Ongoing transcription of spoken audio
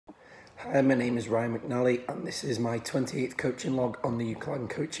Hi, my name is Ryan McNally and this is my 28th coaching log on the UCLan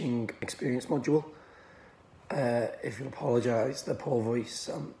Coaching Experience module. If you'll apologise, the poor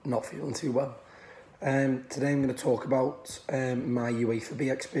voice, I'm not feeling too well. Today I'm going to talk about my UEFA B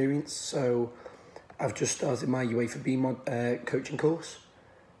experience. So I've just started my UEFA B coaching course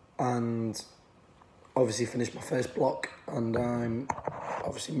and obviously finished my first block, and I'm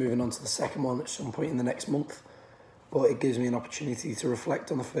obviously moving on to the second one at some point in the next month. But it gives me an opportunity to reflect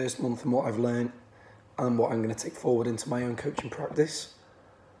on the first month and what I've learned and what I'm going to take forward into my own coaching practice.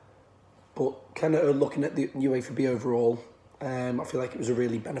 But kind of looking at the UEFA B overall, I feel like it was a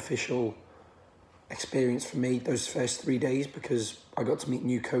really beneficial experience for me those first 3 days, because I got to meet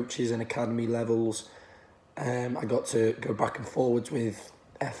new coaches and academy levels. I got to go back and forwards with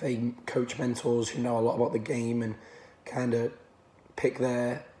FA coach mentors who know a lot about the game and kind of pick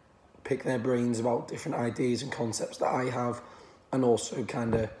their brains about different ideas and concepts that I have, and also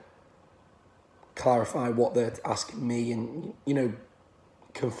kind of clarify what they're asking me, and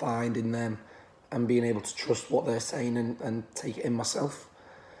confide in them and being able to trust what they're saying and take it in myself.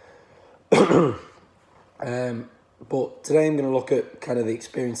 But today I'm going to look at kind of the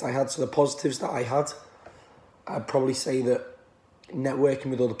experience I had. So the positives that I had, I'd probably say that networking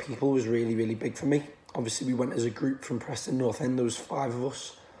with other people was really, really big for me. Obviously we went as a group from Preston North End, there was 5 of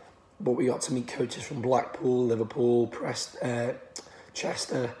us. But we got to meet coaches from Blackpool, Liverpool,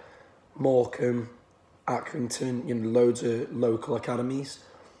 Chester, Morecambe, Accrington, loads of local academies.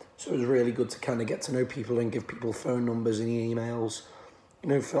 So it was really good to kind of get to know people and give people phone numbers and emails,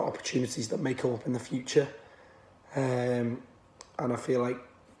 for opportunities that may come up in the future. And I feel like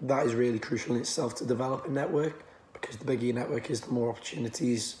that is really crucial in itself to develop a network, because the bigger your network is, the more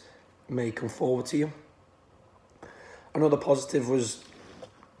opportunities may come forward to you. Another positive was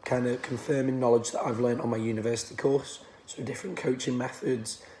kind of confirming knowledge that I've learned on my university course. So different coaching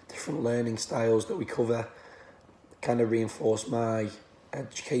methods, different learning styles that we cover, kind of reinforce my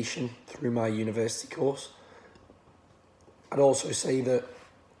education through my university course. I'd also say that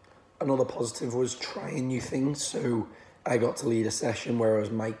another positive was trying new things. So I got to lead a session where I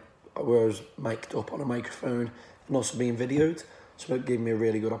was mic'd up on a microphone and also being videoed. So it gave me a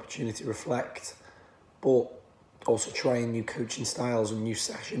really good opportunity to reflect, but also trying new coaching styles and new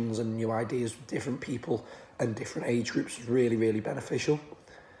sessions and new ideas with different people and different age groups was really, really beneficial.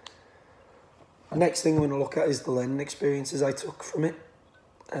 The next thing I'm going to look at is the learning experiences I took from it.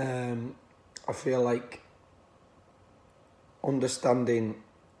 I feel like understanding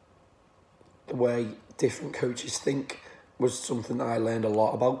the way different coaches think was something that I learned a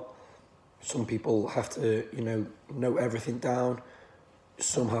lot about. Some people have to, note everything down.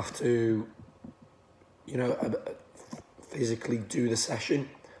 Some have to physically do the session.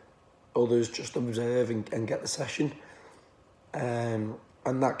 Others just observe and get the session. And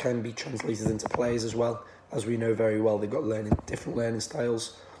that can be translated into players as well. As we know very well, they've got different learning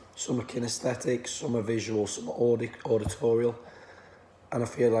styles. Some are kinesthetic, some are visual, some are auditorial. And I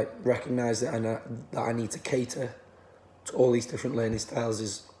feel like recognising that I need to cater to all these different learning styles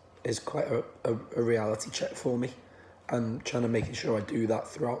is quite a reality check for me. And trying to make sure I do that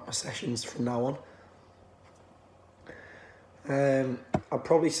throughout my sessions from now on. I'd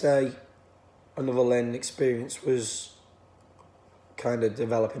probably say another learning experience was kind of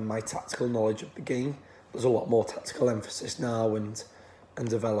developing my tactical knowledge of the game. There's a lot more tactical emphasis now, and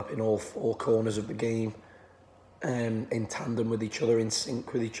developing all 4 corners of the game in tandem with each other, in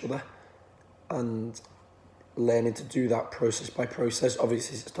sync with each other, and learning to do that process by process.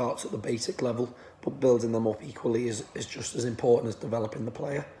 Obviously it starts at the basic level, but building them up equally is just as important as developing the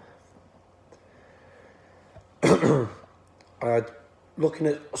player. Looking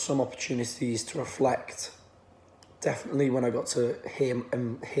at some opportunities to reflect, definitely when I got to hear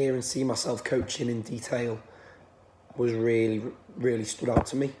and see myself coaching in detail was really, really stood out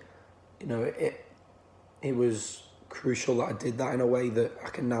to me. It was crucial that I did that in a way that I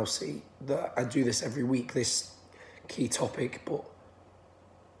can now see that I do this every week, this key topic, but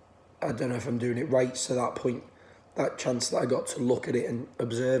I don't know if I'm doing it right. So that point, that chance that I got to look at it and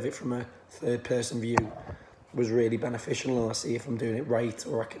observe it from a third-person view was really beneficial, and I see if I'm doing it right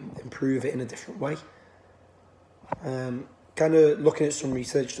or I can improve it in a different way. Kind of looking at some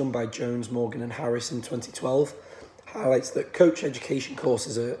research done by Jones, Morgan and Harris in 2012 highlights that coach education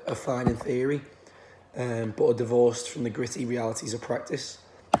courses are fine in theory, but are divorced from the gritty realities of practice.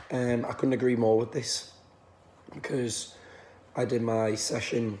 I couldn't agree more with this, because I did my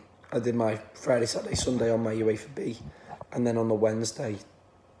Friday, Saturday, Sunday on my UEFA B, and then on the Wednesday,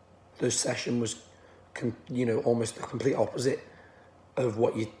 the session was almost the complete opposite of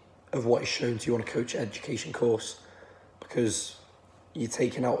what is shown to you on a coach education course, because you're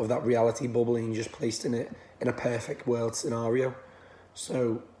taken out of that reality bubble and you're just placed in it in a perfect world scenario.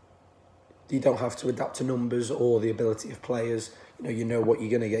 So you don't have to adapt to numbers or the ability of players. You know what you're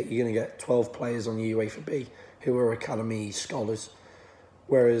going to get. You're going to get 12 players on the UEFA B who are academy scholars.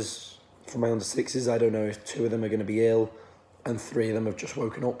 Whereas for my under-6s, I don't know if 2 of them are going to be ill and 3 of them have just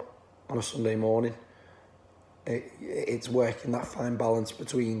woken up on a Sunday morning. It's working that fine balance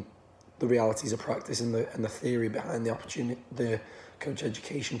between the realities of practice and the theory behind the coach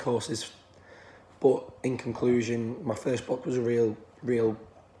education courses. But in conclusion, my first book was a real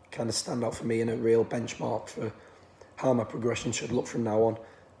kind of standout for me and a real benchmark for how my progression should look from now on,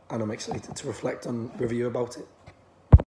 and I'm excited to reflect on review about it.